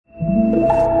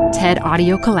TED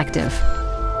Audio Collective.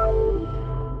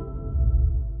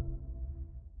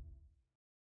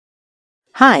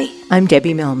 Hi, I'm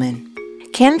Debbie Millman.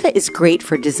 Canva is great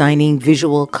for designing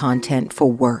visual content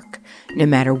for work, no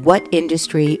matter what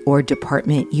industry or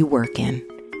department you work in.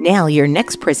 Now your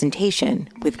next presentation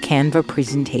with Canva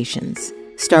Presentations.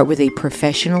 Start with a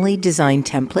professionally designed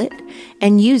template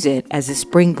and use it as a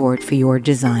springboard for your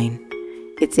design.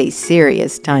 It's a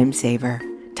serious time saver.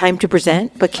 Time to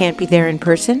present but can't be there in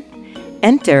person?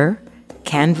 Enter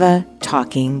Canva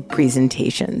Talking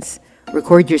Presentations.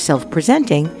 Record yourself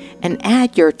presenting and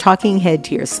add your talking head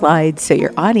to your slides so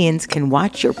your audience can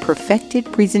watch your perfected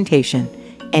presentation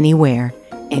anywhere,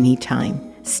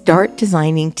 anytime. Start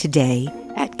designing today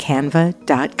at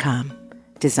canva.com.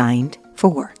 Designed for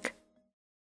work.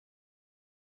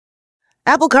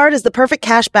 Apple Card is the perfect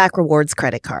cashback rewards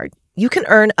credit card. You can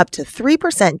earn up to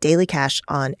 3% daily cash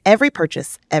on every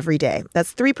purchase every day.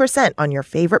 That's 3% on your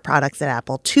favorite products at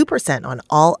Apple, 2% on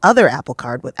all other Apple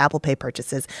Card with Apple Pay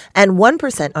purchases, and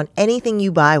 1% on anything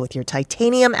you buy with your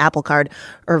titanium Apple Card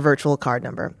or virtual card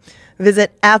number.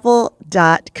 Visit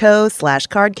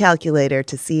apple.co/card calculator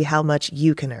to see how much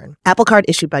you can earn. Apple Card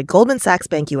issued by Goldman Sachs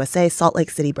Bank USA, Salt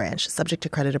Lake City branch. Subject to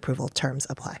credit approval. Terms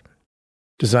apply.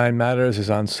 Design Matters is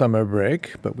on summer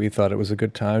break, but we thought it was a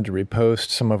good time to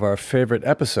repost some of our favorite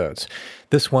episodes.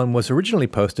 This one was originally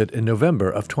posted in November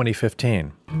of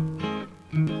 2015.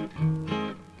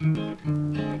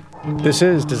 This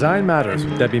is Design Matters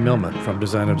with Debbie Millman from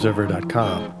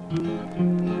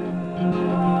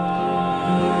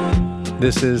DesignObserver.com.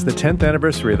 This is the 10th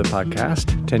anniversary of the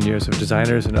podcast, 10 years of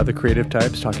designers and other creative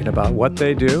types talking about what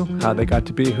they do, how they got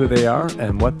to be who they are,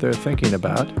 and what they're thinking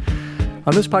about.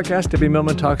 On this podcast, Debbie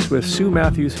Millman talks with Sue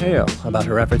Matthews-Hale about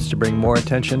her efforts to bring more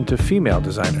attention to female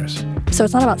designers. So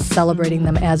it's not about celebrating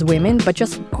them as women, but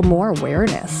just more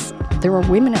awareness. There are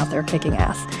women out there kicking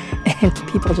ass, and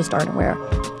people just aren't aware.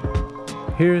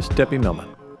 Here's Debbie Millman.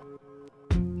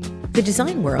 The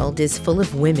design world is full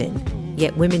of women,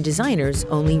 yet women designers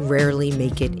only rarely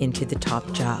make it into the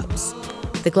top jobs.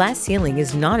 The glass ceiling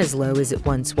is not as low as it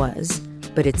once was,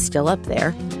 but it's still up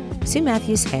there. Sue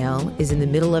Matthews-Hale is in the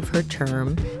middle of her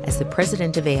term as the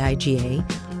president of AIGA,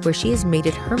 where she has made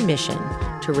it her mission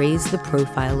to raise the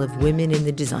profile of women in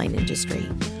the design industry.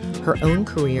 Her own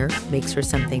career makes her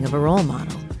something of a role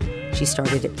model. She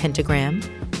started at Pentagram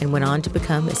and went on to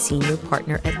become a senior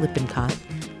partner at Lippincott,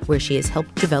 where she has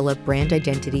helped develop brand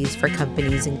identities for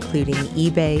companies including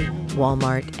eBay,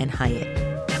 Walmart, and Hyatt.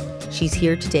 She's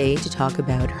here today to talk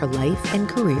about her life and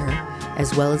career,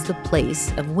 as well as the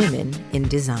place of women in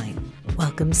design.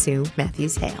 Welcome, Sue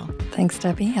Matthews-Hale. Thanks,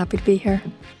 Debbie. Happy to be here.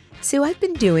 Sue, I've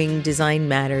been doing Design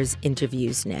Matters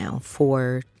interviews now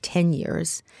for 10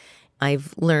 years.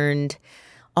 I've learned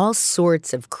all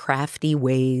sorts of crafty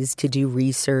ways to do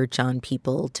research on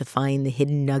people, to find the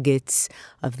hidden nuggets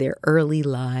of their early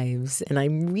lives, and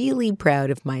I'm really proud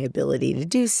of my ability to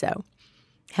do so.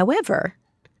 However,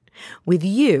 with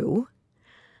you,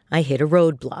 I hit a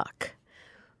roadblock.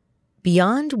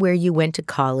 Beyond where you went to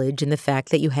college and the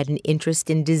fact that you had an interest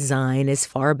in design as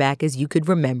far back as you could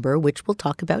remember, which we'll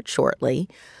talk about shortly,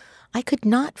 I could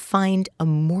not find a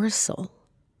morsel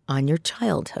on your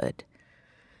childhood.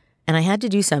 And I had to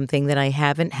do something that I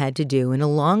haven't had to do in a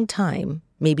long time,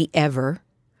 maybe ever.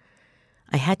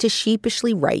 I had to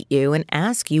sheepishly write you and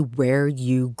ask you where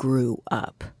you grew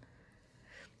up.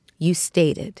 You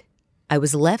stated, "I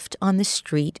was left on the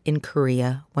street in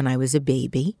Korea when I was a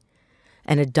baby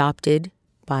and adopted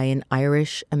by an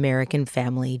Irish-American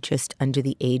family just under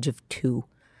the age of 2.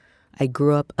 I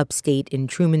grew up upstate in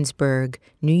Trumansburg,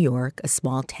 New York, a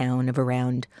small town of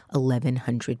around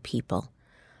 1,100 people.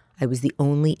 I was the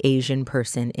only Asian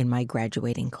person in my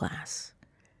graduating class."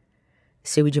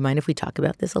 So would you mind if we talk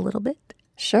about this a little bit?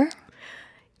 Sure.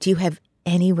 Do you have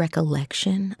any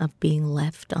recollection of being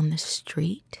left on the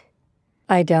street?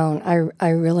 I don't. I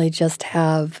really just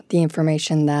have the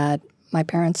information that my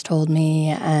parents told me,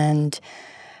 and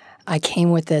I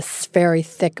came with this very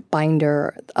thick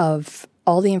binder of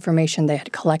all the information they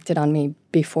had collected on me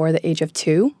before the age of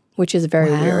 2, which is very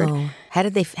weird. How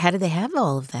did they have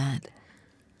all of that?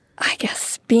 I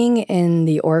guess being in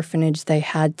the orphanage, they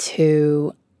had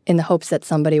to, in the hopes that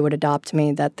somebody would adopt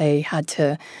me, that they had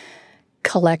to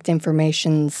collect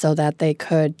information so that they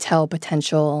could tell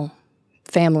potential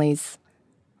families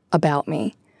about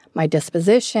me. My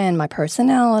disposition, my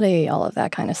personality, all of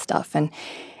that kind of stuff. And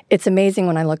it's amazing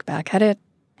when I look back at it.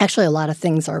 Actually, a lot of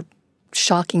things are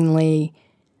shockingly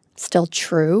still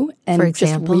true and For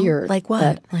example, just weird. Like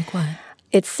what? Like what?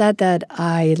 It's said that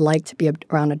I like to be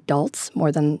around adults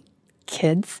more than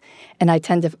kids. And I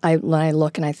tend to, when I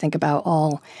look and I think about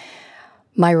all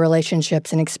my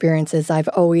relationships and experiences, I've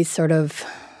always sort of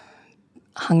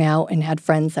hung out and had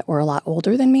friends that were a lot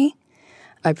older than me.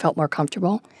 I felt more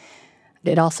comfortable.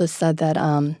 It also said that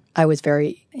I was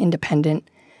very independent.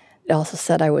 It also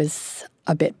said I was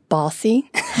a bit bossy.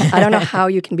 I don't know how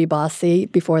you can be bossy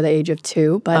before the age of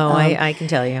 2, but I can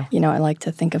tell you. I like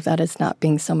to think of that as not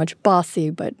being so much bossy,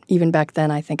 but even back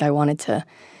then I think I wanted to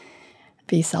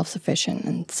be self-sufficient.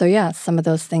 And so, yeah, some of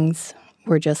those things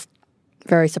were just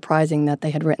very surprising that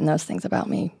they had written those things about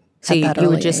me. So you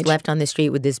were just age. left on the street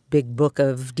with this big book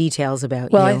of details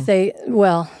about well,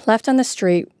 you. Left on the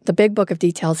street, the big book of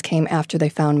details came after they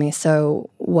found me. So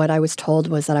what I was told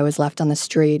was that I was left on the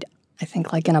street, I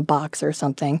think like in a box or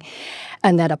something,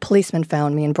 and that a policeman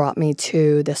found me and brought me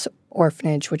to this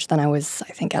orphanage, which then I was,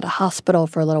 I think, at a hospital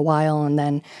for a little while. And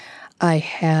then I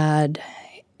had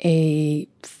a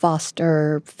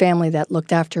foster family that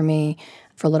looked after me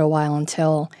for a little while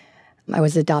until I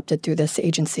was adopted through this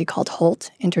agency called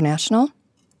Holt International.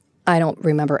 I don't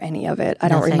remember any of it. I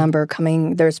don't remember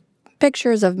coming. There's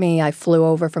pictures of me. I flew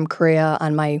over from Korea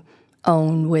on my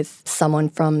own with someone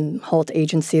from Holt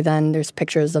Agency then. There's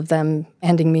pictures of them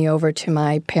handing me over to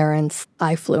my parents.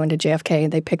 I flew into JFK.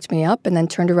 They picked me up and then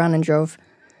turned around and drove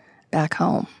back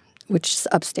home, which is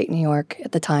upstate New York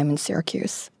at the time in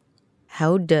Syracuse.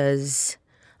 How does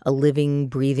a living,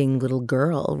 breathing little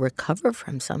girl recover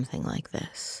from something like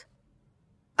this?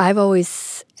 I've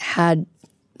always had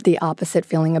the opposite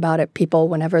feeling about it. People,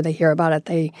 whenever they hear about it,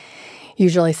 they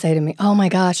usually say to me, "Oh my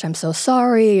gosh, I'm so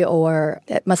sorry," or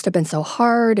 "It must have been so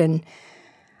hard." And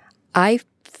I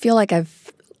feel like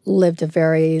I've lived a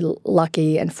very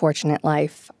lucky and fortunate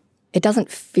life. It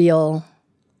doesn't feel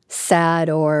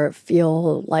sad or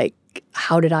feel like,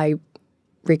 how did I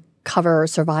recover or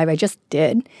survive? I just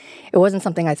did. It wasn't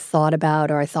something I thought about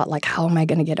or I thought like, how am I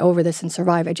going to get over this and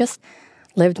survive? I just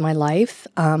lived my life.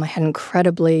 I had an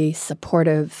incredibly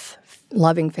supportive,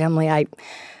 loving family. I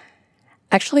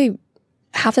actually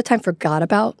half the time forgot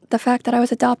about the fact that I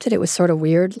was adopted. It was sort of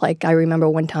weird. Like I remember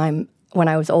one time when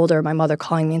I was older, my mother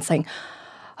calling me and saying,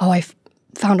 "Oh, I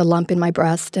found a lump in my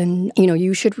breast and,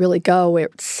 you should really go.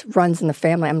 It runs in the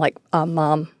family." I'm like,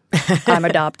 Mom, I'm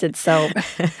adopted. So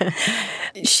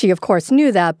she, of course,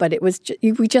 knew that, but it was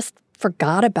we just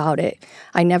forgot about it.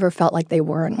 I never felt like they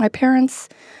weren't my parents.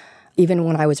 Even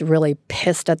when I was really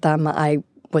pissed at them, I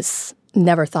was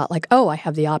never thought like, oh, I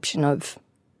have the option of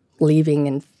leaving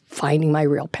and finding my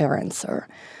real parents. Or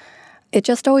it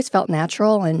just always felt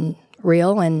natural and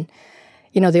real. And,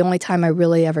 the only time I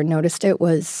really ever noticed it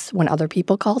was when other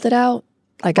people called it out.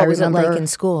 Like what I remember, was it like in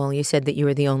school? You said that you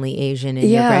were the only Asian in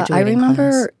your graduating class. I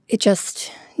remember it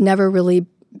just never really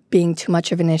being too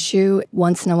much of an issue.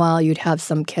 Once in a while, you'd have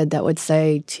some kid that would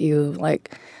say to you,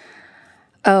 like,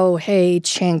 "Oh, hey,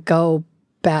 Chink, go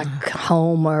back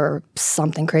home," or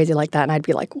something crazy like that. And I'd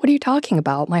be like, "What are you talking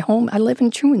about? My home, I live in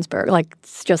Trumansburg." Like,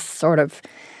 it's just sort of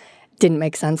didn't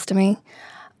make sense to me.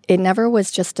 It never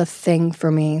was just a thing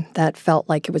for me that felt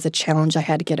like it was a challenge I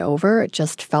had to get over. It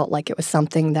just felt like it was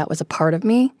something that was a part of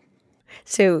me.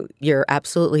 So you're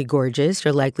absolutely gorgeous.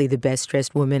 You're likely the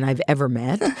best-dressed woman I've ever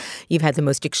met. You've had the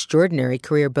most extraordinary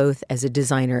career both as a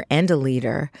designer and a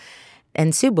leader.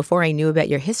 And Sue, before I knew about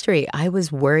your history, I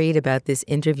was worried about this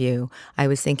interview. I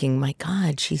was thinking, my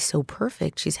God, she's so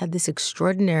perfect. She's had this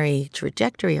extraordinary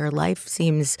trajectory. Her life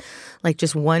seems like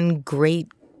just one great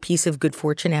piece of good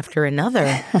fortune after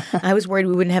another. I was worried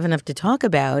we wouldn't have enough to talk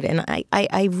about. And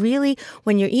I really,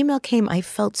 when your email came, I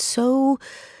felt so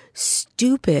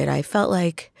stupid. I felt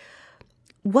like,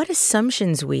 what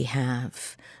assumptions we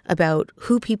have about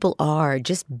who people are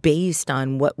just based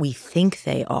on what we think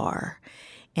they are.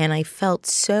 And I felt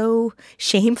so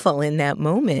shameful in that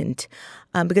moment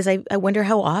because I wonder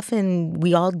how often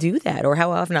we all do that or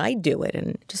how often I do it.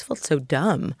 And it just felt so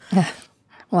dumb.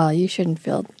 Well, you shouldn't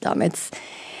feel dumb.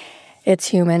 It's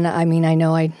human. I mean, I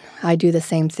know I do the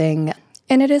same thing.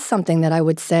 And it is something that I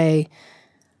would say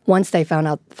once they find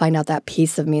out that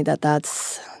piece of me,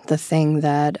 that's the thing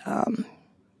that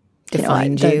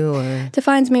defines you or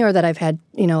defines me, or that I've had,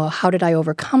 how did I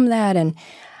overcome that? And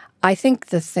I think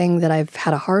the thing that I've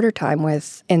had a harder time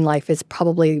with in life is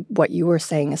probably what you were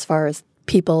saying as far as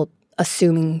people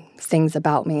assuming things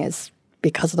about me is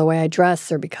because of the way I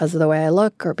dress or because of the way I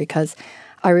look or because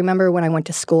I remember when I went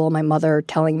to school, my mother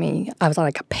telling me I was on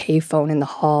like a payphone in the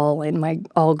hall in my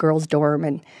all-girls dorm,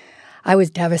 and I was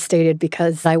devastated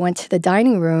because I went to the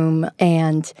dining room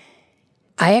and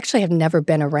I actually have never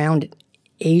been around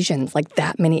Asians, like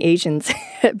that many Asians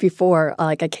before.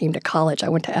 Like I came to college. I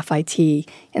went to FIT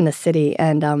in the city,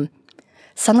 and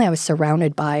suddenly I was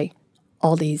surrounded by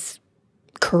all these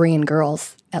Korean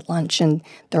girls at lunch, and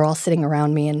they're all sitting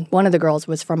around me. And one of the girls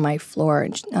was from my floor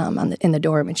in the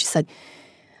dorm, and she said,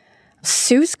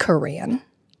 "Sue's Korean."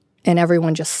 And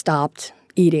everyone just stopped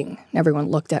eating. And everyone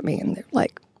looked at me, and they're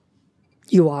like,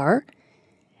 "You are?"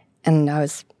 And I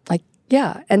was like,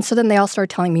 "Yeah." And so then they all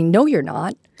started telling me, "No, you're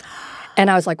not." And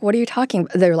I was like, "What are you talking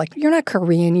about?" They're like, "You're not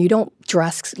Korean. You don't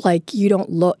dress like, you don't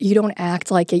look, you don't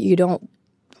act like it. You don't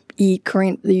eat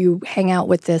Korean. You hang out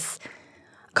with this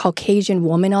Caucasian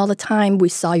woman all the time. We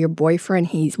saw your boyfriend.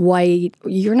 He's white.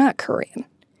 You're not Korean."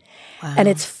 Wow. And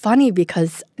it's funny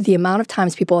because the amount of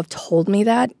times people have told me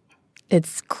that,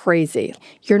 it's crazy.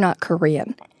 You're not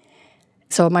Korean.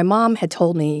 So my mom had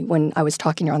told me when I was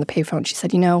talking to her on the payphone, she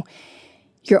said,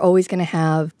 "You're always going to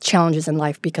have challenges in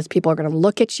life because people are going to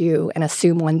look at you and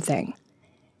assume one thing."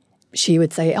 She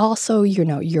would say, "Also,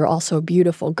 you're also a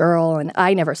beautiful girl." And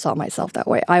I never saw myself that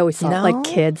way. I always saw it like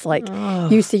kids, like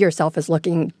you see yourself as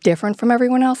looking different from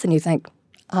everyone else, and you think,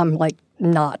 I'm like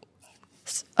not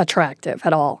attractive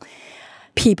at all.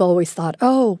 People always thought,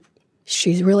 "Oh,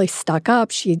 she's really stuck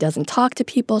up. She doesn't talk to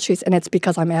people." And it's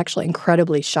because I'm actually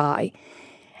incredibly shy.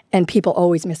 And people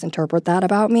always misinterpret that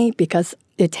about me because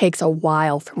it takes a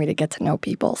while for me to get to know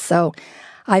people. So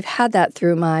I've had that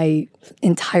through my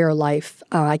entire life.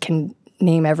 I can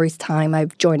name every time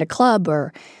I've joined a club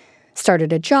or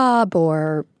started a job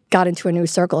or got into a new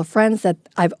circle of friends that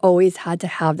I've always had to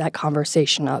have that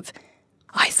conversation of,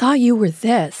 "I thought you were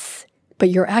this, but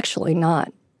you're actually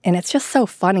not." And it's just so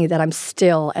funny that I'm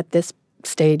still at this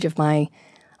stage of my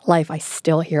life, I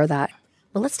still hear that.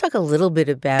 Well, let's talk a little bit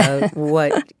about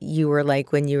what you were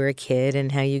like when you were a kid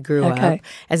and how you grew up.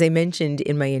 As I mentioned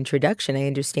in my introduction, I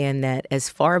understand that as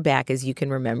far back as you can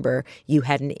remember, you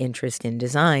had an interest in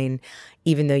design,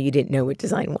 even though you didn't know what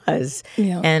design was.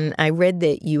 Yeah. And I read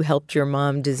that you helped your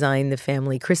mom design the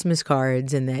family Christmas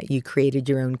cards and that you created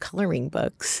your own coloring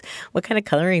books. What kind of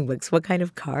coloring books? What kind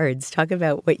of cards? Talk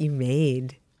about what you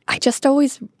made.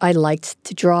 I liked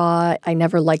to draw. I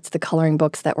never liked the coloring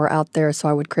books that were out there, so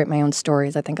I would create my own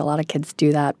stories. I think a lot of kids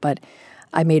do that, but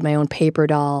I made my own paper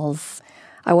dolls.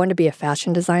 I wanted to be a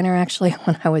fashion designer, actually,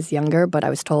 when I was younger, but I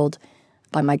was told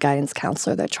by my guidance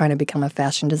counselor that trying to become a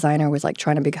fashion designer was like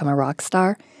trying to become a rock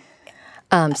star.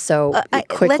 So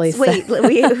quickly wait,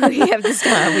 we have to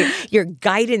stop. Your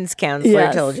guidance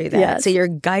counselor told you that. Yes. So your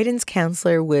guidance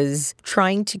counselor was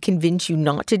trying to convince you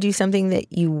not to do something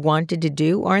that you wanted to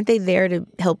do. Aren't they there to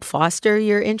help foster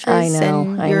your interests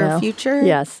and your future?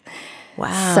 Yes.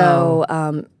 Wow.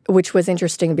 So, which was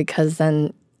interesting because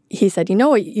then he said, "You know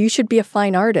what, you should be a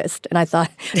fine artist." And I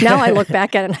thought, now I look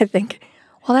back at it and I think,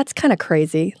 well, that's kind of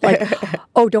crazy. Like,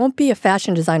 oh, don't be a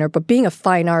fashion designer, but being a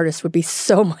fine artist would be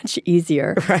so much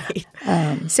easier. Right.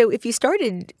 So if you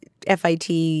started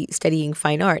FIT studying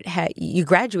fine art, you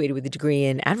graduated with a degree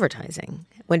in advertising.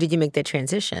 When did you make that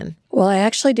transition? Well, I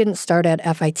actually didn't start at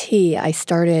FIT. I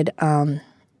started,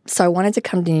 so I wanted to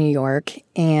come to New York.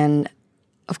 And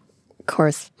of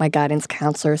course, my guidance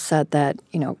counselor said that,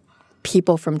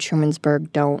 people from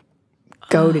Trumansburg don't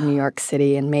go to New York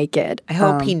City and make it. I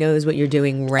hope he knows what you're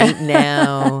doing right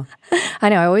now. I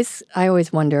know. I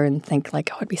always wonder and think like,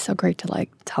 oh, it'd be so great to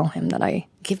tell him that I...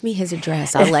 Give me his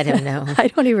address. I'll let him know. I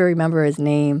don't even remember his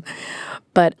name.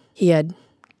 But he had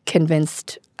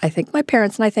convinced, I think, my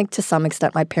parents, and I think to some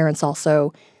extent my parents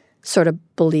also sort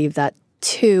of believed that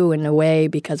too in a way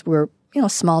because we're, a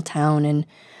small town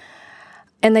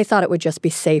and they thought it would just be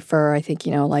safer. I think,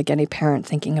 like any parent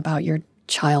thinking about your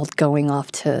child going off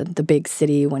to the big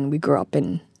city when we grew up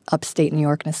in upstate New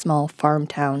York in a small farm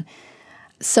town.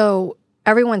 So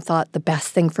everyone thought the best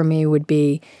thing for me would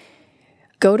be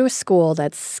go to a school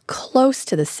that's close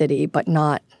to the city but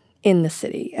not in the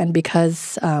city. And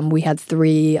because we had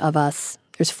three of us,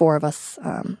 there's four of us,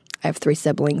 I have three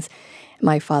siblings,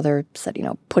 my father said,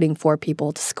 putting four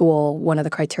people to school, one of the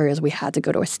criteria is we had to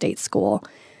go to a state school.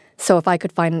 So if I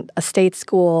could find a state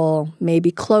school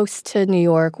maybe close to New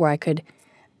York where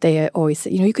they always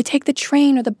say, you could take the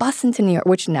train or the bus into New York,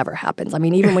 which never happens. I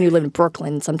mean, even when you live in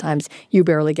Brooklyn, sometimes you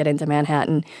barely get into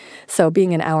Manhattan. So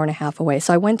being an hour and a half away.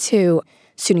 So I went to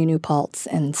SUNY New Paltz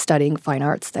and studying fine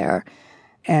arts there,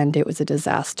 and it was a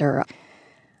disaster.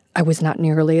 I was not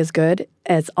nearly as good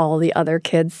as all the other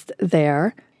kids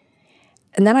there.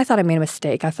 And then I thought I made a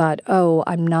mistake. I thought, oh,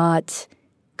 I'm not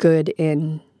good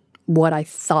in what I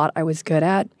thought I was good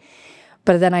at.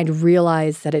 But then I'd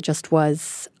realized that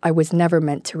I was never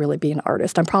meant to really be an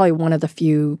artist. I'm probably one of the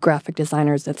few graphic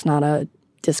designers that's not a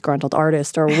disgruntled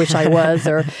artist or wish I was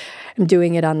or I'm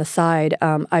doing it on the side.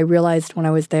 I realized when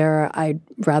I was there, I'd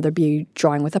rather be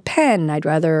drawing with a pen. I'd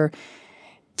rather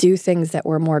do things that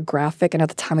were more graphic. And at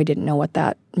the time, I didn't know what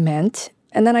that meant.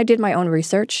 And then I did my own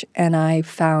research, and I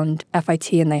found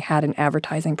FIT, and they had an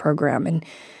advertising program. And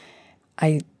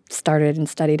I started and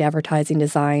studied advertising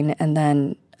design, and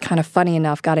then kind of funny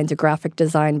enough, got into graphic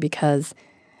design because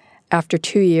after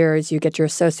 2 years, you get your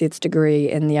associate's degree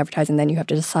in the advertising. Then you have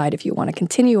to decide if you want to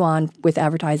continue on with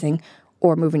advertising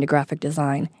or moving to graphic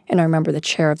design. And I remember the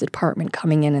chair of the department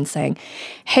coming in and saying,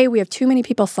 hey, we have too many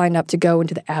people signed up to go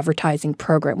into the advertising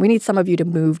program. We need some of you to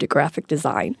move to graphic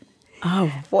design.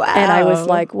 Oh, wow. And I was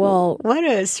like, well... What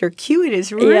a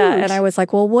circuitous route. Yeah, and I was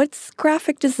like, well, what's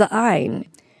graphic design?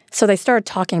 So they started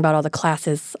talking about all the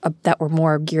classes that were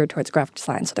more geared towards graphic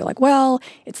design. So they're like, well,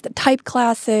 it's the type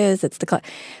classes,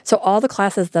 So all the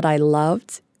classes that I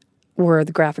loved were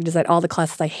the graphic design. All the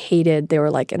classes I hated, they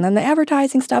were like, and then the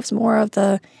advertising stuff's more of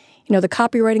the, the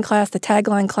copywriting class, the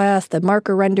tagline class, the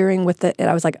marker rendering with it. And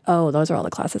I was like, oh, those are all the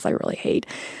classes I really hate.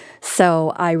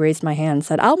 So I raised my hand and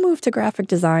said, I'll move to graphic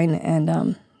design, and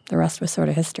the rest was sort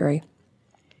of history.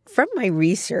 From my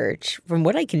research, from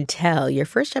what I can tell, your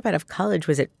first job out of college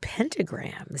was at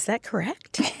Pentagram. Is that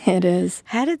correct? It is.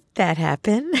 How did that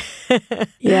happen?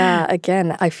 Yeah,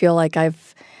 again, I feel like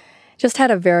I've just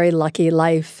had a very lucky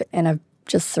life, and I've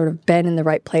just sort of been in the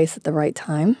right place at the right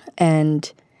time.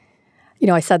 And,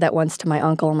 I said that once to my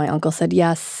uncle, and my uncle said,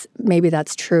 yes, maybe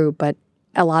that's true, but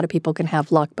a lot of people can have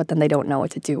luck, but then they don't know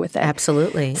what to do with it.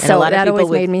 Absolutely. So and that always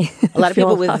made me a lot of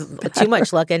people with too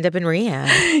much luck end up in rehab.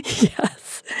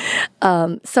 Yes.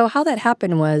 So how that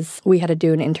happened was we had to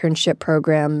do an internship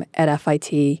program at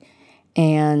FIT,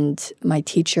 and my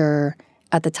teacher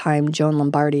at the time, Joan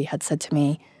Lombardi, had said to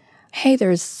me, hey,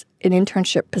 there's an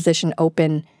internship position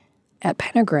open at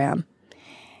Pentagram.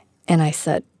 And I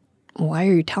said, why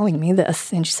are you telling me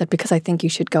this? And she said, because I think you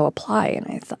should go apply.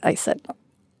 And I said,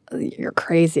 you're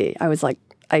crazy. I was like,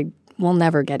 I will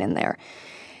never get in there.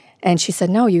 And she said,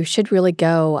 no, you should really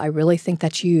go. I really think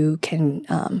that you can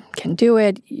do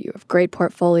it. You have a great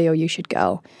portfolio. You should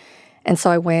go. And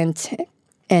so I went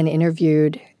and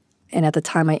interviewed. And at the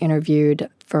time I interviewed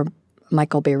for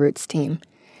Michael Bierut's team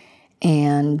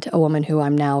and a woman who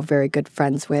I'm now very good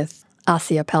friends with,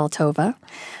 Asia Palatova.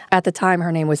 At the time,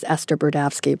 her name was Esther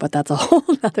Burdavsky, but that's a whole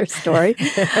other story.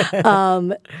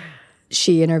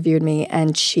 She interviewed me,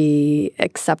 and she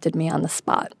accepted me on the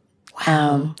spot.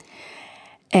 Wow.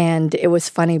 And it was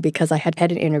funny because I had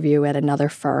an interview at another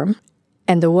firm,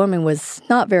 and the woman was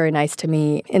not very nice to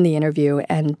me in the interview.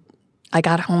 And I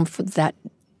got home for that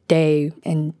day,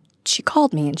 and she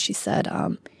called me, and she said,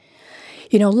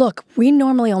 look, we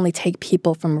normally only take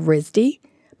people from RISD,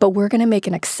 but we're going to make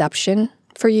an exception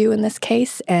for you in this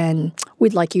case, and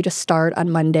we'd like you to start on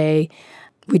Monday.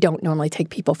 We don't normally take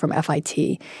people from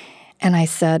FIT. And I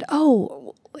said,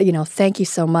 oh, thank you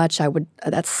so much.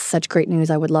 That's such great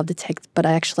news. I would love to take, but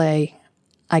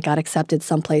I got accepted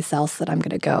someplace else that I'm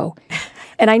going to go.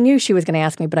 And I knew she was going to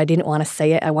ask me, but I didn't want to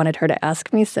say it. I wanted her to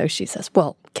ask me. So she says,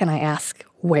 well, can I ask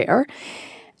where?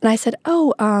 And I said,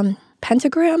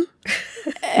 Pentagram.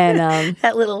 And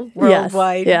that little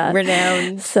worldwide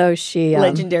renowned, so she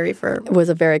legendary firm. It was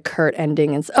a very curt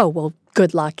ending, and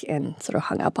good luck, and sort of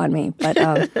hung up on me.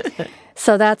 But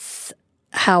so that's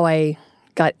how I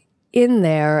got in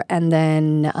there. And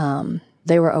then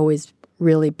they were always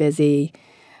really busy.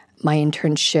 My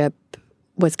internship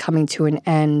was coming to an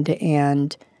end,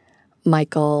 and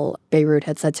Michael Bierut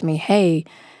had said to me, hey,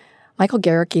 Michael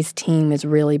Garrick's team is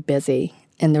really busy,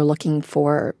 and they're looking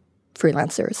for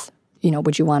freelancers.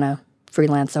 Would you want to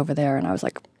freelance over there? And I was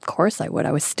like, of course I would.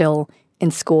 I was still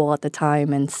in school at the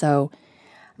time, and so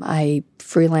I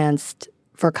freelanced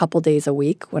for a couple days a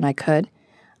week when I could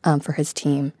for his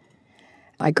team.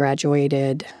 I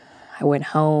graduated. I went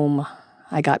home.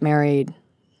 I got married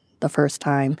the first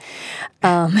time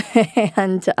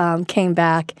and came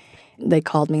back. They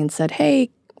called me and said, hey,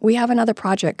 we have another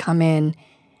project come in.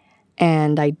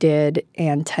 And I did,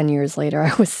 and 10 years later,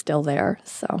 I was still there.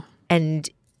 So. And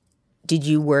did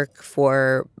you work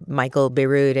for Michael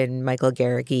Bierut and Michael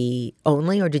Garrick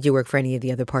only, or did you work for any of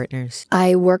the other partners?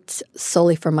 I worked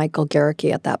solely for Michael Garrick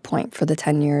at that point for the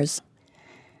 10 years.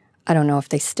 I don't know if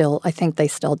I think they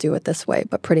still do it this way,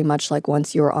 but pretty much like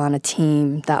once you were on a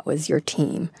team, that was your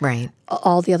team. Right.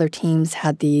 All the other teams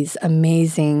had these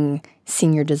amazing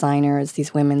senior designers,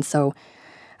 these women. So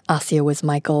Asia was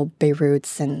Michael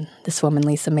Bierut's, and this woman,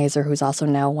 Lisa Mazer, who's also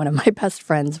now one of my best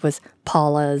friends, was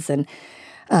Paula's, and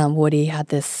Woody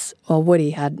had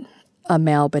Woody had a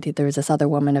male, but there was this other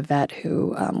woman, Yvette,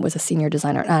 who was a senior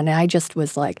designer. And I just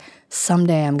was like,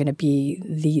 someday I'm going to be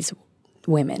these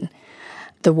women.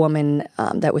 The woman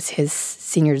that was his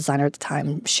senior designer at the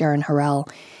time, Sharon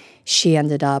Harrell, she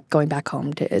ended up going back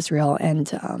home to Israel, and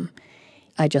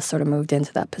I just sort of moved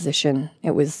into that position.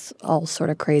 It was all sort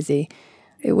of crazy.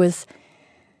 It was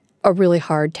a really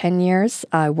hard 10 years.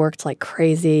 I worked like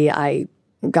crazy. I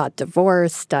got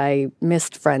divorced. I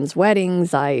missed friends'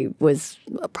 weddings. I was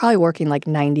probably working like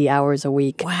 90 hours a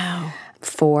week. Wow.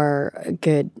 For a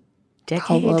good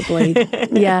decade. Probably,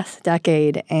 yes,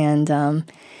 decade. And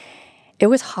it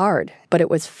was hard, but it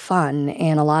was fun.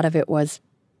 And a lot of it was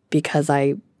because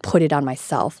I put it on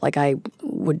myself. Like I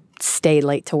would stay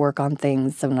late to work on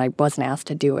things. And when I wasn't asked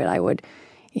to do it, I would,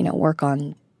 work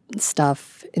on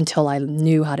stuff until I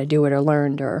knew how to do it or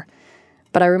learned.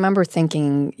 But I remember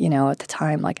thinking, at the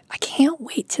time, like, I can't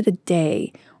wait to the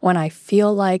day when I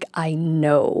feel like I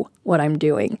know what I'm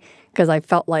doing. Because I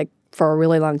felt like for a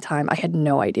really long time, I had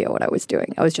no idea what I was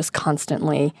doing. I was just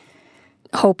constantly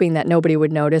hoping that nobody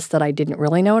would notice that I didn't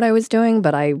really know what I was doing,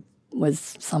 but I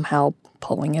was somehow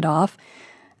pulling it off.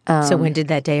 So when did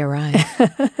that day arrive?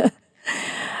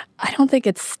 I don't think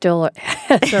it's still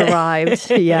has arrived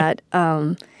yet.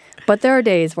 But there are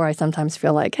days where I sometimes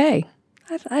feel like, hey,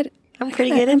 I'm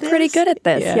pretty good at this. I'm pretty good at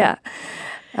this, yeah.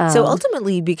 So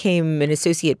ultimately you became an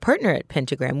associate partner at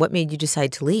Pentagram. What made you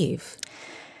decide to leave?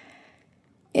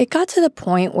 It got to the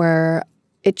point where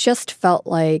it just felt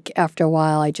like after a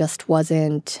while I just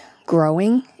wasn't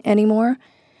growing anymore.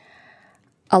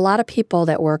 A lot of people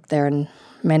that work there, and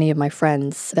many of my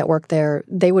friends that work there,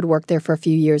 they would work there for a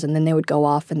few years and then they would go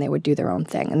off and they would do their own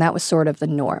thing. And that was sort of the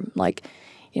norm. Like,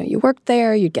 you worked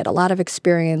there, you'd get a lot of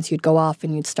experience, you'd go off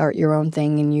and you'd start your own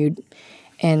thing,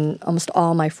 and almost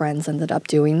all my friends ended up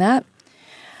doing that.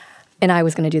 And I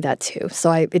was going to do that too.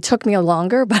 So it took me a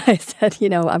longer, but I said,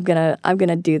 I'm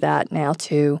gonna do that now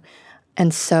too.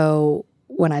 And so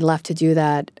when I left to do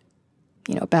that,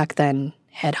 back then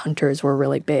headhunters were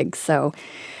really big. So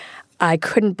I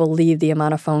couldn't believe the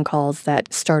amount of phone calls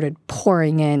that started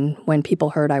pouring in when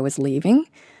people heard I was leaving.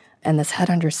 And this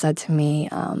headhunter said to me,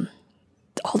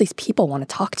 all these people want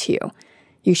to talk to you.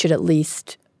 You should at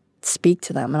least speak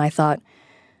to them. And I thought,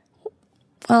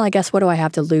 well, I guess what do I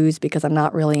have to lose because I'm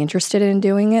not really interested in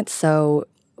doing it. So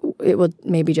it would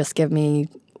maybe just give me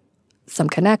some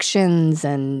connections.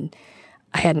 And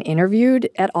I hadn't interviewed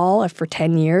at all for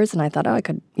 10 years. And I thought, I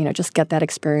could, just get that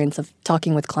experience of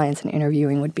talking with clients and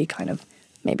interviewing would be kind of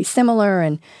maybe similar.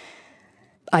 And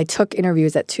I took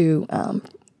interviews at two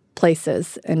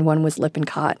places, and one was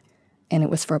Lippincott, and it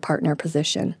was for a partner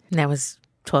position. And that was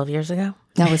 12 years ago?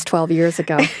 That was 12 years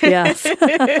ago, yes.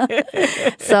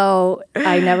 So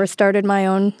I never started my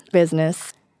own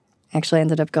business. Actually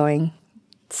ended up going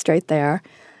straight there.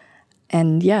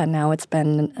 And now it's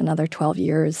been another 12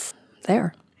 years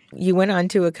there. You went on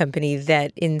to a company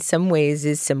that in some ways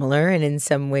is similar and in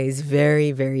some ways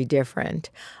very, very different.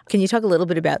 Can you talk a little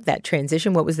bit about that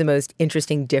transition? What was the most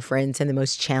interesting difference and the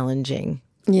most challenging?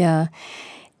 Yeah.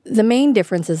 The main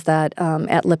difference is that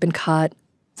at Lippincott,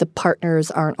 the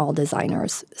partners aren't all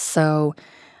designers. So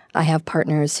I have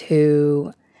partners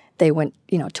who they went,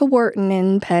 to Wharton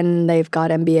and Penn. They've got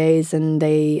MBAs and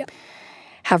they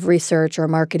have research or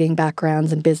marketing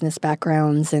backgrounds and business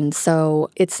backgrounds. And so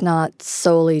it's not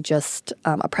solely just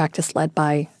a practice led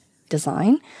by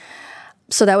design.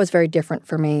 So that was very different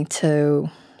for me to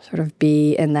sort of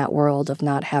be in that world of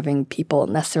not having people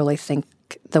necessarily think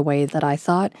the way that I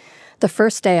thought. The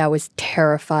first day I was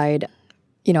terrified,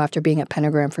 after being at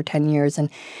Pentagram for 10 years. And,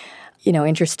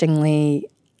 interestingly,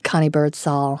 Connie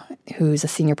Birdsall, who's a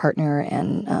senior partner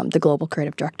and the global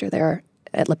creative director there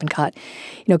at Lippincott,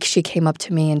 she came up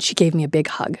to me and she gave me a big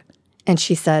hug. And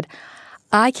she said,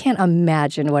 I can't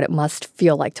imagine what it must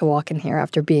feel like to walk in here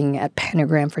after being at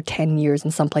Pentagram for 10 years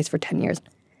and someplace for 10 years.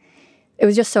 It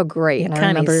was just so great.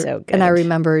 And I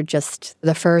remember just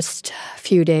the first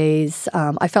few days,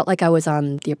 I felt like I was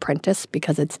on The Apprentice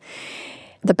because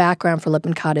the background for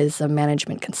Lippincott is a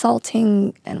management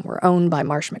consulting, and we're owned by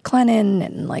Marsh McLennan,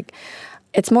 and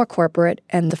it's more corporate.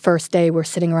 And the first day we're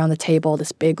sitting around the table,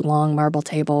 this big, long marble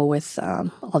table with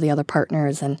all the other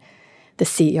partners, and the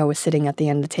CEO was sitting at the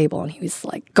end of the table, and he was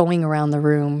going around the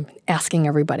room asking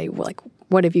everybody,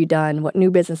 what have you done? What new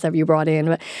business have you brought in?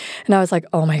 And I was like,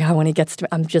 oh my God, when he gets to,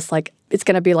 I'm just it's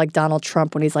going to be like Donald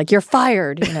Trump when he's like, you're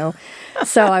fired,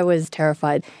 So I was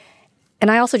terrified. And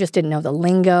I also just didn't know the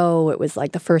lingo. It was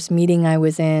the first meeting I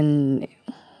was in.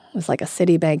 It was like a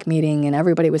Citibank meeting, and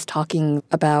everybody was talking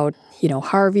about,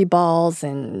 Harvey balls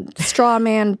and straw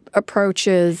man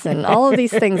approaches and all of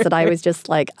these things that I was just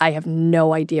I have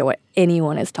no idea what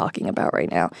anyone is talking about right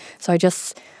now. So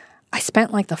I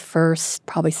spent the first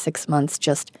probably 6 months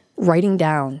just writing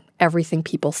down everything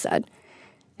people said.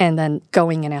 And then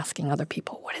going and asking other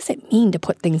people, what does it mean to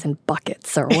put things in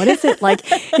buckets? Or what is it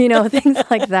things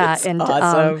like that. That's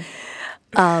awesome.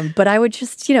 But I would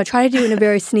just, try to do it in a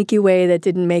very sneaky way that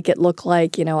didn't make it look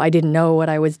like, I didn't know what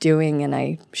I was doing and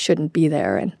I shouldn't be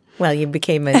there. And well, you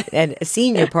became a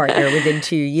senior partner within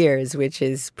 2 years, which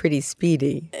is pretty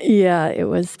speedy. Yeah, it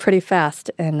was pretty fast.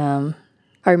 And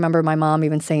I remember my mom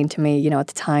even saying to me, at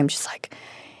the time, she's like,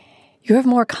 you have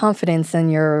more confidence in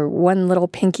your one little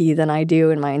pinky than I do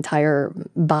in my entire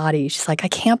body. She's like, I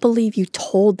can't believe you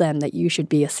told them that you should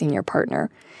be a senior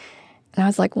partner. And I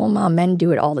was like, well, Mom, men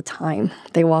do it all the time.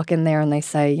 They walk in there and they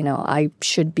say, I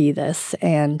should be this.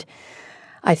 And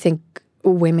I think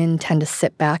women tend to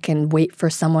sit back and wait for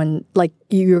someone, like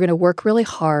you're going to work really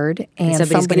hard and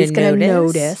somebody's going to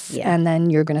notice and then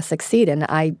you're going to succeed. And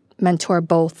I mentor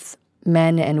both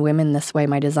men and women this way,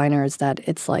 my designers, that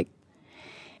it's like,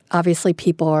 obviously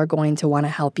people are going to want to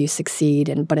help you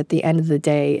succeed. But at the end of the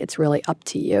day, it's really up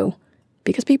to you.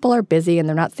 Because people are busy and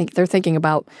they're thinking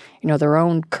about, their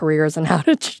own careers and how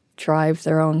to drive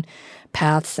their own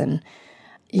paths. And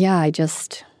yeah, I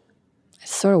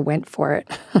sort of went for it.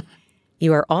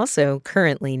 You are also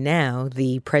currently now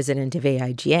the president of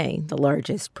AIGA, the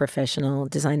largest professional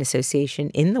design association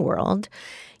in the world.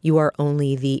 You are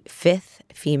only the 5th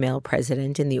female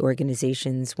president in the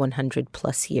organization's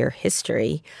 100-plus year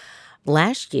history.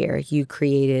 Last year, you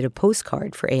created a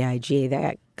postcard for AIGA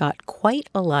that got quite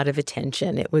a lot of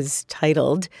attention. It was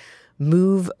titled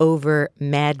Move Over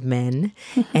Mad Men,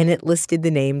 and it listed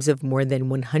the names of more than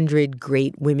 100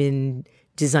 great women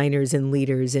designers and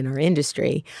leaders in our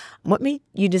industry. What made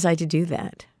you decide to do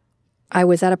that? I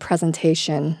was at a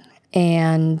presentation,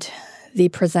 and the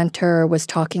presenter was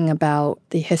talking about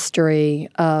the history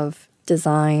of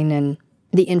design and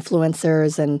the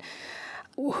influencers and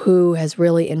who has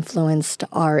really influenced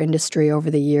our industry over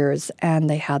the years. And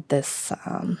they had this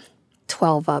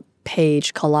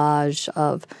 12-page collage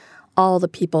of all the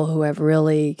people who have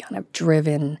really kind of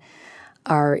driven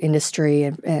our industry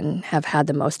and have had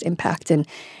the most impact. And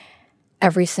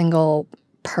every single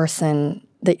person,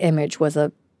 the image was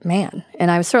a man.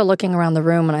 And I was sort of looking around the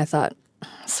room and I thought,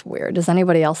 it's weird. Does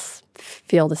anybody else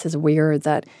feel this is weird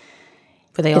that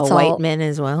were they all white men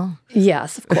as well?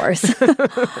 Yes, of course. So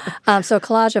a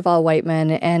collage of all white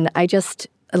men. And I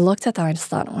looked at that and I just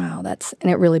thought, wow,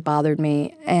 and it really bothered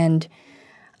me. And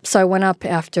so I went up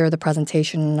after the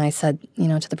presentation and I said,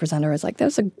 to the presenter, I was like, that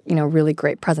was a, really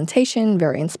great presentation,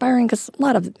 very inspiring, because a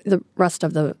lot of the rest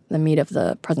of the meat of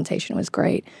the presentation was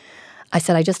great. I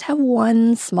said, I just have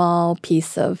one small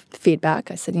piece of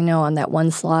feedback. I said, on that one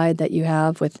slide that you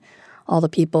have with all the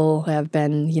people who have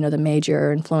been, the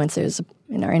major influencers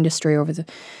in our industry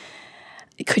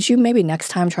could you maybe next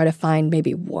time try to find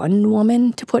maybe one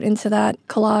woman to put into that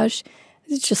collage?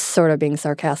 It's just sort of being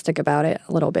sarcastic about it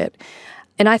a little bit.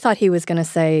 And I thought he was going to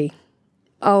say,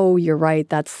 oh, you're right,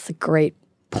 that's a great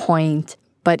point.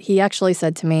 But he actually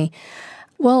said to me,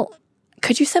 well,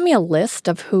 could you send me a list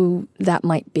of who that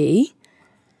might be?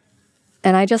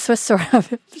 And I just was sort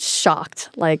of shocked,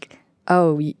 like,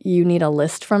 oh, you need a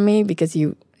list from me because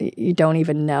you don't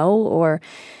even know? Or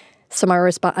so my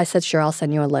response, I said, sure, I'll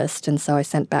send you a list. And so I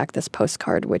sent back this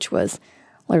postcard, which was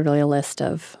literally a list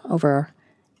of over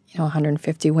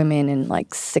 150 women in like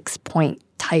 6-point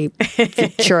type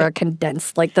Futura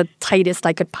condensed, like the tightest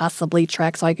I could possibly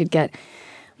track so I could get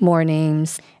more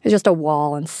names. It was just a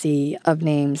wall and sea of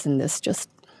names in this just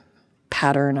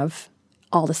pattern of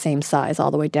all the same size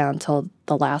all the way down till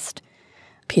the last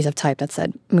piece of type that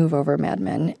said, move over, Mad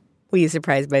Men. Were you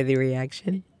surprised by the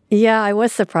reaction? Yeah, I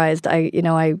was surprised. I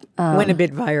went a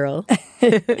bit viral.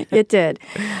 It did.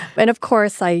 And of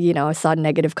course, I saw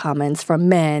negative comments from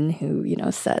men who,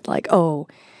 said like, oh,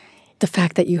 the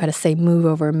fact that you had to say move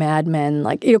over Mad Men,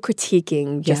 like,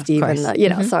 critiquing just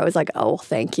so I was like, oh,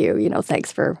 thank you.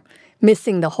 Thanks for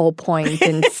missing the whole point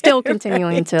and still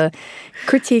continuing to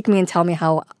critique me and tell me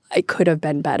how I could have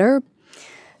been better.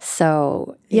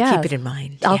 So, yeah. Keep it in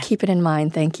mind. I'll keep it in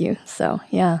mind. Thank you. So,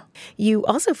 yeah. You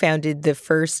also founded the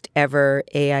first ever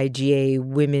AIGA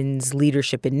Women's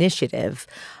Leadership Initiative.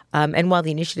 And while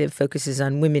the initiative focuses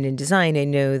on women in design, I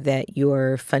know that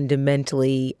you're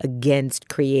fundamentally against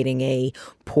creating a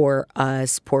poor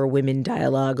us, poor women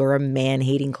dialogue or a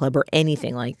man-hating club or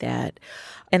anything like that.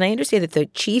 And I understand that the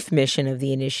chief mission of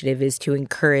the initiative is to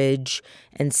encourage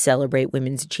and celebrate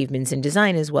women's achievements in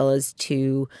design, as well as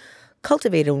to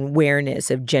cultivate an awareness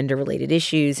of gender-related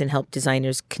issues and help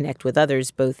designers connect with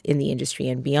others, both in the industry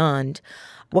and beyond.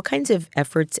 What kinds of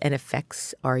efforts and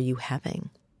effects are you having?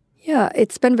 Yeah,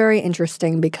 it's been very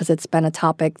interesting because it's been a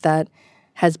topic that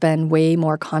has been way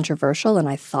more controversial than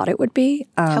I thought it would be.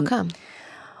 How come?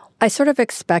 I sort of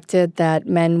expected that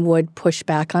men would push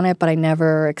back on it, but I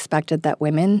never expected that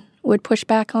women would push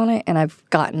back on it. And I've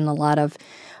gotten a lot of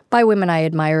by women I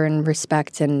admire and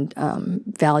respect and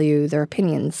value their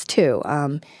opinions too.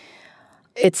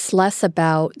 It's less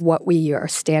about what we are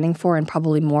standing for and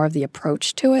probably more of the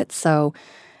approach to it. So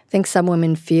I think some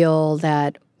women feel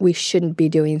that we shouldn't be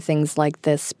doing things like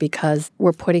this because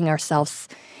we're putting ourselves,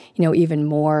 even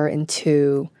more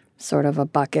into sort of a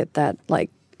bucket that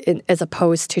as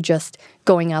opposed to just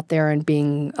going out there and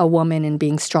being a woman and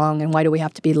being strong. And why do we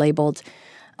have to be labeled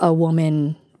a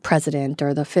woman president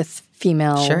or the fifth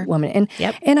female woman?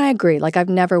 And I agree. I've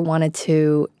never wanted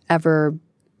to ever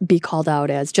be called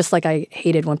out as, just like I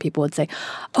hated when people would say,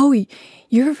 "Oh,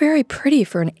 you're very pretty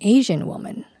for an Asian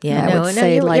woman." Yeah,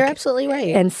 you're absolutely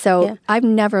right. And so I've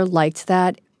never liked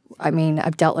that. I mean,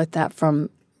 I've dealt with that from,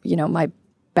 my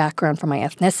background, from my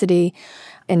ethnicity,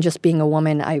 and just being a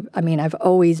woman. I've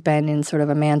always been in sort of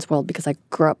a man's world because I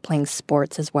grew up playing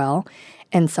sports as well.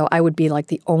 And so I would be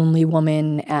the only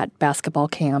woman at basketball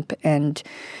camp. And,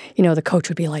 the coach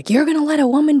would be like, "You're going to let a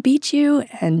woman beat you?"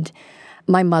 And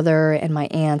my mother and my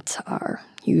aunt are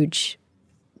huge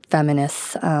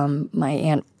feminists. My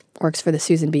aunt works for the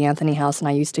Susan B. Anthony House, and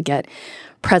I used to get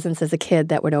presents as a kid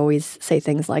that would always say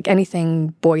things like, anything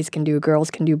boys can do, girls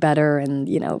can do better. And,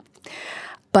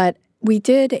 but we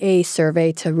did a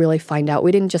survey to really find out.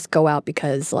 We didn't just go out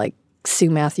because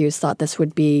Sue Matthews thought this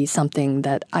would be something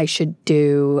that I should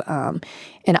do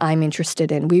and I'm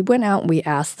interested in. We went out and we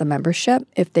asked the membership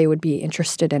if they would be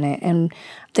interested in it, and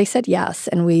they said yes.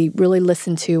 And we really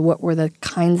listened to what were the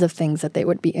kinds of things that they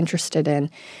would be interested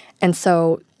in. And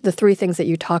so the three things that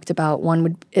you talked about,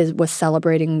 one was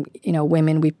celebrating,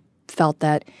 women. We felt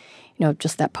that,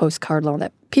 just that postcard loan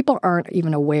that people aren't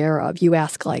even aware of. You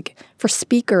ask for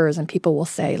speakers, and people will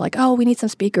say "Oh, we need some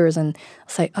speakers," and I'll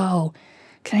say, "Oh,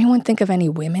 can anyone think of any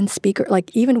women speakers?"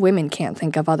 Even women can't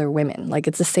think of other women.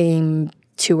 It's the same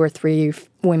 2 or 3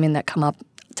 women that come up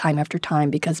time after time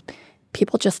because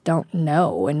people just don't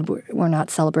know, and we're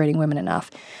not celebrating women enough.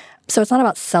 So it's not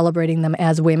about celebrating them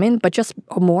as women, but just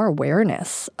more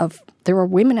awareness of there are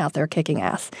women out there kicking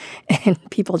ass, and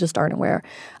people just aren't aware.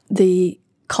 The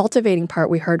cultivating part,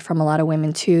 we heard from a lot of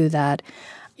women too that,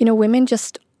 women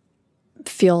just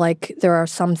feel like there are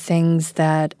some things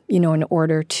that, in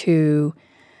order to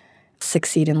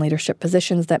succeed in leadership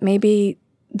positions that maybe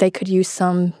they could use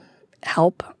some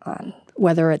help on,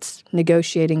 whether it's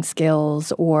negotiating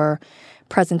skills or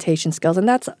presentation skills. And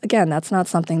that's not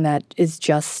something that is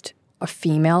just a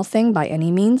female thing by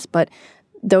any means, but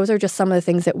those are just some of the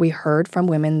things that we heard from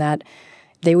women that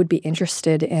they would be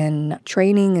interested in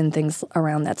training and things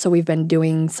around that. So we've been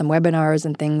doing some webinars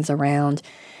and things around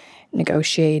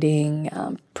negotiating,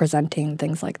 presenting,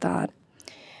 things like that.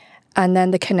 And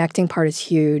then the connecting part is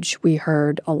huge. We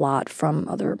heard a lot from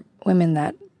other women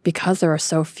that because there are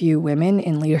so few women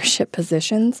in leadership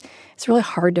positions, it's really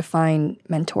hard to find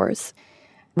mentors,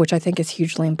 which I think is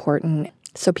hugely important.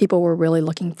 So people were really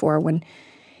looking for when,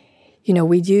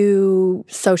 we do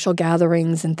social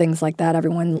gatherings and things like that.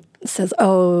 Everyone says,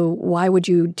 "Oh, why would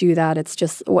you do that? It's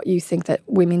just what you think that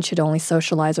women should only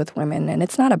socialize with women." And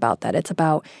it's not about that. It's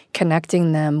about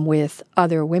connecting them with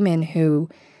other women who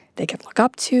they can look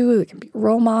up to, they can be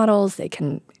role models, they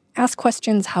can ask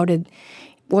questions.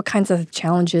 What kinds of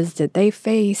challenges did they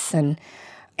face? And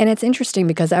it's interesting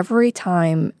because every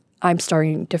time I'm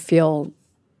starting to feel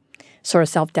sort of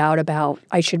self-doubt about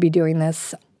I should be doing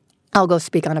this, I'll go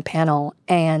speak on a panel,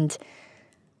 and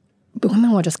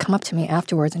women will just come up to me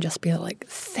afterwards and just be like,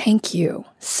 "Thank you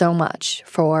so much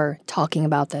for talking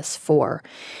about this, for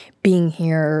being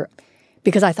here,"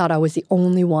 because I thought I was the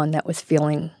only one that was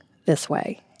feeling this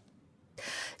way.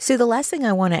 So the last thing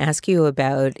I want to ask you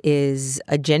about is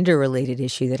a gender-related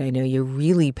issue that I know you're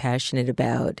really passionate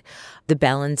about, the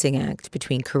balancing act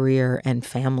between career and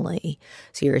family.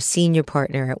 So you're a senior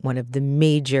partner at one of the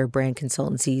major brand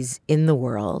consultancies in the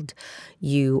world.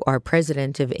 You are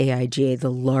president of AIGA,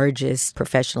 the largest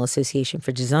professional association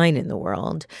for design in the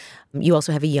world. You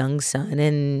also have a young son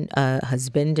and a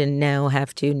husband and now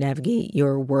have to navigate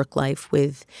your work life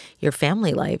with your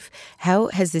family life. How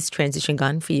has this transition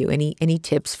gone for you? Any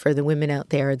tips for the women out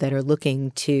there that are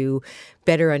looking to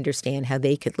better understand how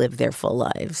they could live their full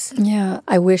lives? Yeah,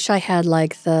 I wish I had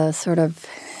the sort of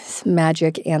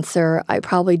magic answer. I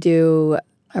probably do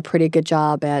a pretty good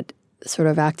job at sort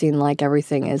of acting like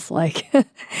everything is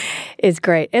is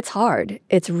great. It's hard.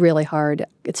 It's really hard.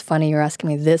 It's funny you're asking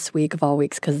me this week of all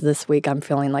weeks because this week I'm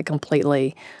feeling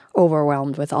completely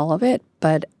overwhelmed with all of it.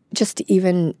 But just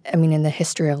even, in the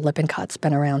history of Lippincott, it's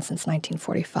been around since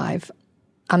 1945.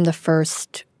 I'm the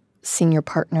first senior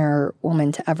partner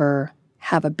woman to ever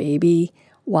have a baby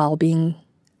while being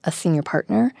a senior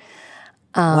partner.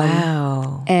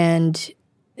 Wow. And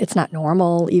it's not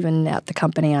normal even at the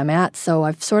company I'm at. So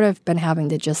I've sort of been having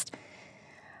to just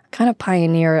kind of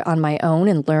pioneer on my own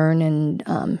and learn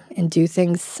and do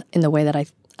things in the way that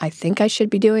I think I should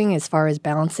be doing as far as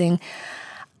balancing.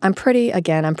 I'm pretty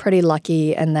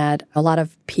lucky in that a lot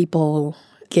of people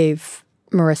gave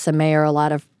Marissa Mayer a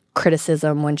lot of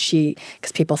criticism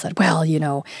because people said,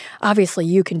 well, obviously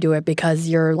you can do it because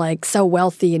you're like so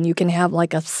wealthy and you can have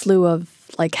like a slew of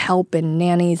like help and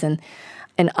nannies and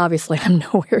obviously I'm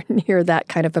nowhere near that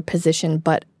kind of a position.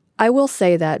 But I will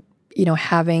say that,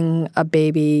 having a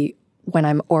baby when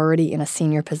I'm already in a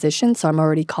senior position, so I'm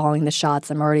already calling the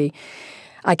shots,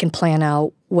 I can plan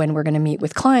out when we're going to meet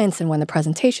with clients and when the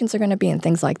presentations are going to be and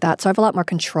things like that. So I have a lot more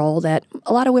control that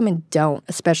a lot of women don't,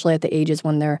 especially at the ages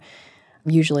when they're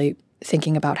usually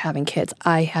thinking about having kids.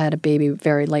 I had a baby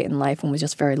very late in life and was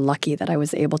just very lucky that I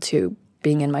was able to,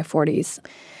 being in my 40s.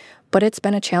 But it's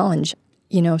been a challenge.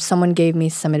 Someone gave me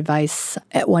some advice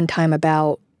at one time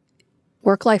about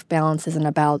work-life balance isn't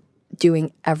about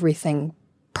doing everything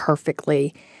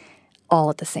perfectly all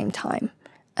at the same time.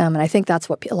 And I think that's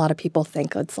what a lot of people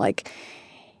think. It's like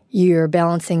you're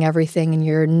balancing everything and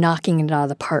you're knocking it out of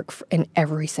the park in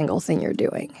every single thing you're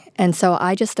doing. And so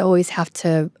I just always have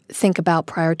to think about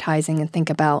prioritizing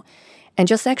and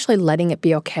just actually letting it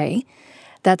be okay.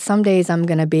 That some days I'm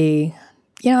going to be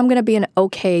an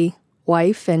okay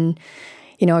wife and,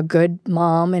 a good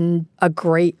mom and a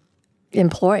great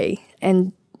employee.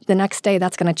 And the next day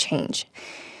that's going to change.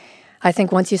 I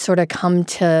think once you sort of come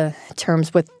to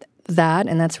terms with that,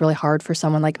 and that's really hard for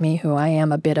someone like me who I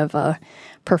am a bit of a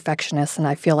perfectionist, and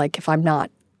I feel like if I'm not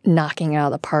knocking it out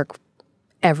of the park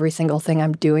every single thing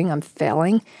I'm doing, I'm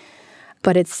failing.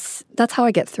 But that's how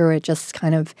I get through it, just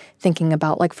kind of thinking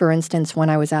about, like, for instance, when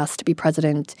I was asked to be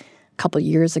president a couple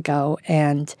years ago,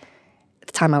 and at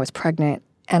the time I was pregnant,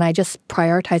 and I just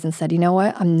prioritized and said, you know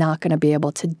what, I'm not going to be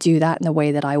able to do that in the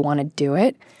way that I want to do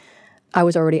it. I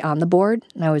was already on the board,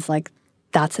 and I was like,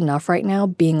 that's enough right now.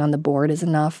 Being on the board is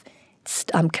enough.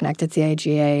 I'm connected to the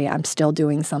AGA. I'm still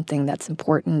doing something that's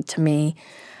important to me.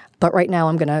 But right now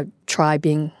I'm going to try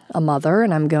being a mother,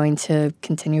 and I'm going to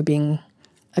continue being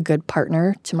a good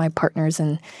partner to my partners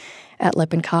at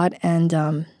Lippincott. And,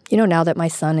 now that my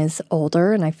son is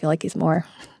older and I feel like he's more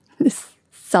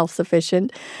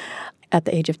self-sufficient at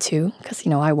the age of 2, because,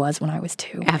 I was when I was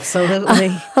 2.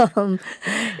 Absolutely.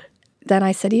 Then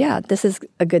I said, yeah, this is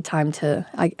a good time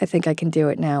I think I can do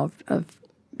it now of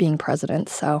being president.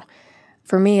 So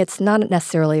for me, it's not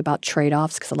necessarily about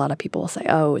trade-offs, because a lot of people will say,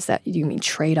 oh, you mean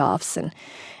trade-offs? And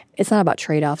it's not about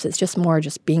trade-offs. It's just more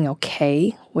just being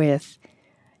okay with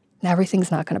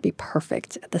everything's not going to be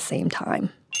perfect at the same time.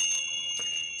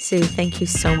 Sue, thank you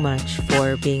so much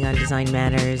for being on Design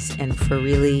Matters and for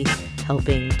really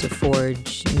helping to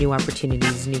forge new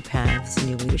opportunities, new paths,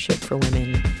 new leadership for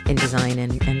women in design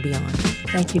and beyond.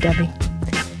 Thank you, Debbie.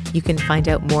 You can find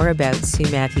out more about Sue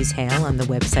Matthews-Hale on the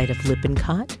website of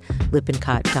Lippincott,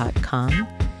 lippincott.com.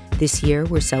 This year,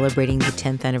 we're celebrating the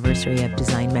 10th anniversary of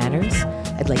Design Matters.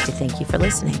 I'd like to thank you for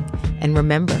listening. And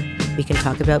remember, we can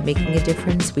talk about making a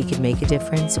difference, we can make a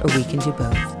difference, or we can do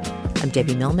both. I'm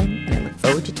Debbie Millman, and I look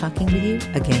forward to talking with you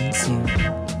again soon.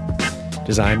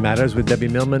 Design Matters with Debbie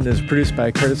Millman is produced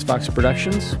by Curtis Fox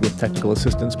Productions with technical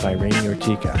assistance by Rainey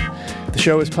Ortica. The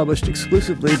show is published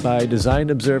exclusively by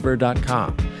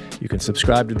DesignObserver.com. You can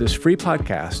subscribe to this free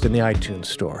podcast in the iTunes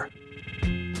Store.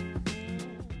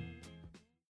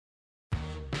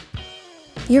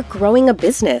 You're growing a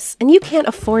business, and you can't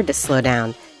afford to slow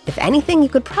down. If anything, you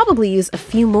could probably use a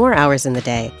few more hours in the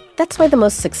day. That's why the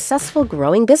most successful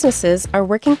growing businesses are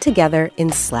working together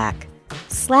in Slack.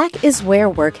 Slack is where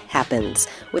work happens,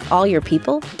 with all your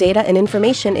people, data, and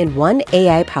information in one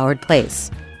AI-powered place.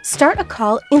 Start a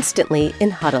call instantly in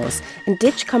huddles and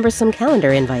ditch cumbersome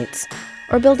calendar invites.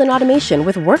 Or build an automation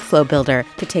with Workflow Builder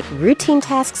to take routine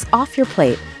tasks off your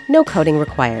plate, no coding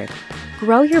required.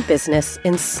 Grow your business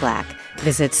in Slack.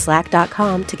 Visit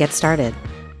slack.com to get started.